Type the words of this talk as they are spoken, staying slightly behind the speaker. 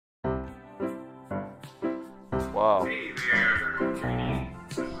Wow. Hey there, Tweety.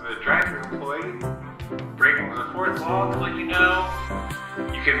 This is a driver employee. Breaking the fourth law to let you know.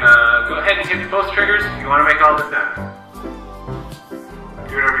 You can go ahead and hit both triggers if you want to make all this done.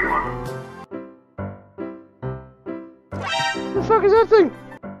 Do whatever you want. What the fuck is that thing?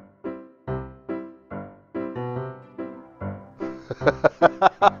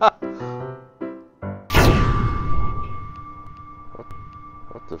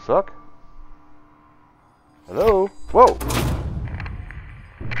 What the fuck? Hello? Whoa!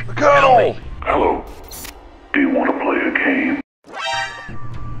 The Colonel! Hello. Do you want to play a game?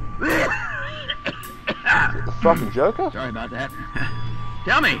 Is it the fucking Joker? Sorry about that.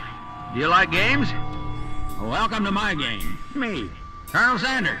 Tell me, do you like games? Welcome to my game. Me, Colonel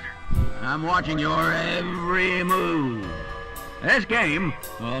Sanders. I'm watching your every move. This game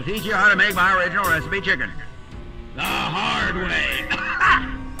will teach you how to make my original recipe chicken. The hard way.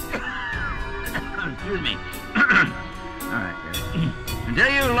 Excuse me. Alright, until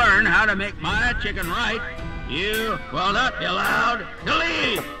you learn how to make my chicken right, you will not be allowed to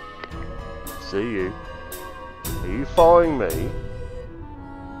leave. See you. Are you following me?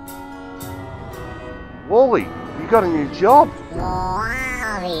 Wally, you got a new job.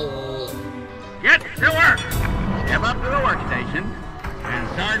 Get to work. Step up to the workstation and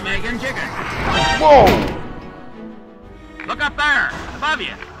start making chicken. Whoa! Look up there, above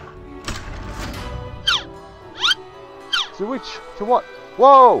you. To which? To what?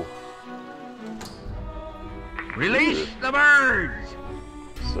 Whoa! Release the birds.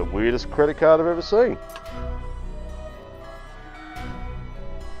 It's the weirdest credit card I've ever seen.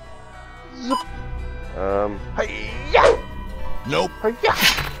 Zip. Hey-ya! Nope. Hey-ya!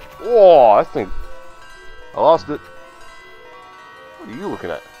 Oh, I think I lost it. What are you looking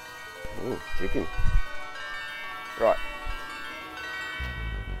at? Oh, chicken. Right.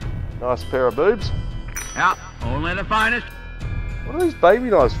 Nice pair of boobs. Yeah, only the finest. What are these baby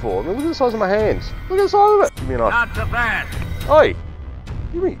knives for? I mean, look at the size of my hands. Look at the size of it. Give me a knife. Not so fast. Oi!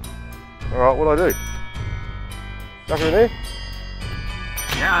 Give me. Alright, what'd I do? Chuck it in there?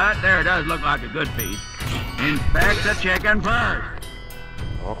 Yeah, that there does look like a good piece. Inspect the chicken first.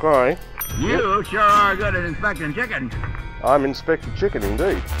 Okay. You sure are good at inspecting chicken. I'm inspecting chicken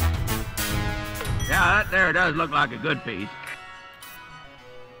indeed. Yeah, that there does look like a good piece.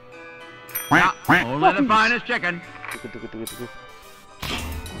 Yeah, only the finest chicken.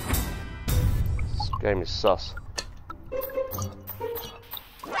 This game is sus.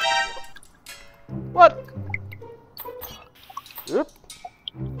 What? Yep.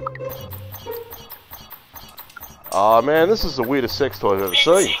 Oh man, this is the weirdest sex toy I've ever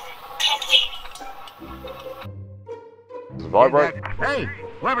seen. Does it vibrate? Hey,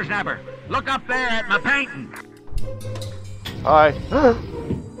 whippersnapper, look up there at my painting. Hi.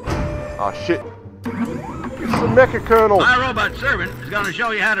 Oh shit. It's the Mecha Colonel. My robot servant is going to show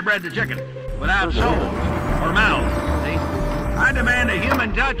you how to bread the chicken without souls or mouths. See? I demand a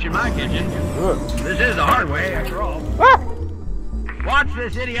human touch in my kitchen. This is the hard way, after all. Ah! Watch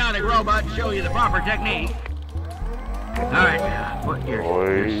this idiotic robot show you the proper technique. All right, now put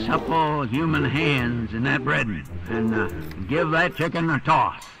your supple human hands in that breading and give that chicken a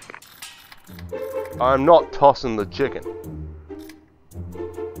toss. I'm not tossing the chicken.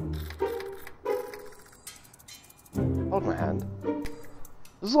 Hold my hand.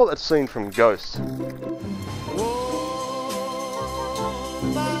 This is like that scene from Ghost.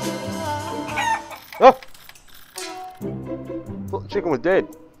 Oh! Thought the chicken was dead.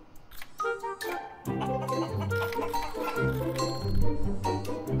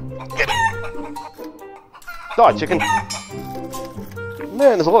 Get it! Die, chicken!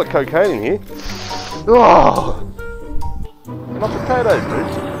 Man, there's a lot of cocaine in here. Oh! Not potatoes, dude.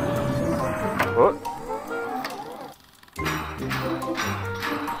 What?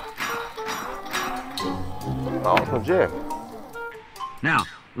 Oh, it's my jam. Now,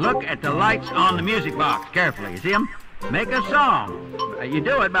 look at the lights on the music box carefully. You see them? Make a song. You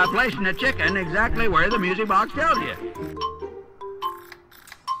do it by placing the chicken exactly where the music box tells you.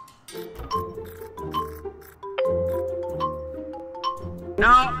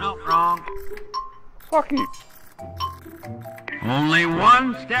 No, wrong. Fuck you. Only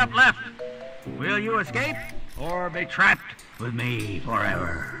one step left. Will you escape or be trapped with me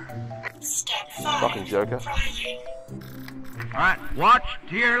forever? Step 5. Fucking Joker. Frying. All right, watch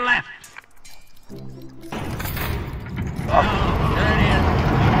to your left. Oh, there it is.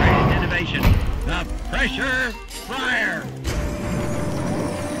 The greatest innovation. The pressure fryer.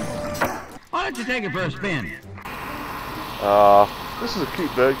 Why don't you take it for a spin? This is a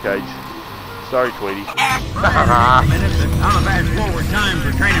cute bird cage. Sorry, Tweety. Minutes, but I'll fast forward time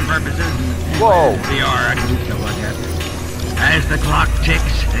for training purposes. Whoa. VR, so As the clock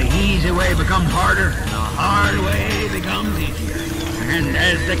ticks, the easy way becomes harder, and the hard way becomes easier. And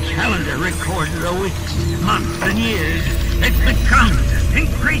as the calendar records the weeks, months, and years, it becomes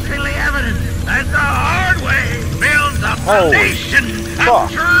increasingly evident that the hard way builds a foundation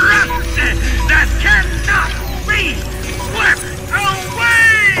of trust that cannot be swept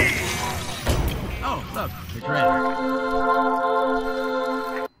away! Oh, look, it's ready.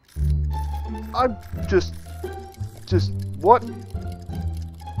 I'm just, what?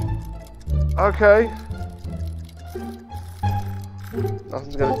 Okay.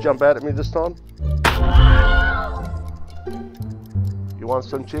 Nothing's gonna jump out at me this time. You want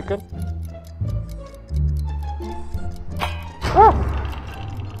some chicken? Ah!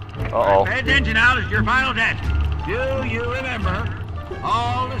 Uh-oh. Pay attention now, this is your final test. Do you remember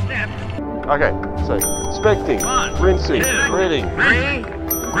all the steps? Okay, so inspecting, rinsing, reading, 3,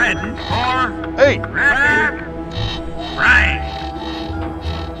 redden, 4, 8. wrap, right.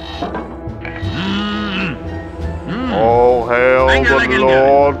 Oh, hail the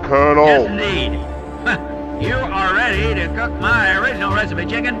Lord, Colonel. Yes, indeed. You are ready to cook my original recipe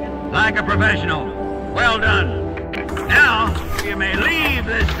chicken like a professional. Well done. Now, you may leave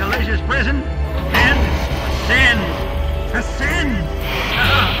this delicious prison and ascend. Ascend!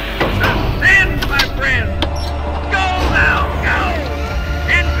 Ascend, my friend! Go now, go!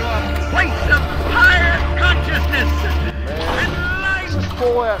 Into a place of higher consciousness! Just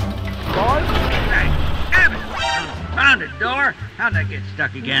fall out, guys. Found it, door. How'd that get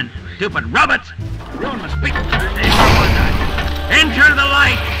stuck again? Stupid robots! Ruin my speech. Enter the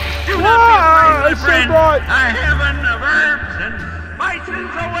light! Do not be afraid, my friend! Right. A heaven of herbs and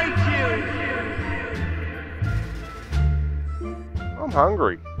spices awaits you! I'm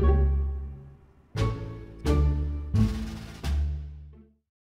hungry.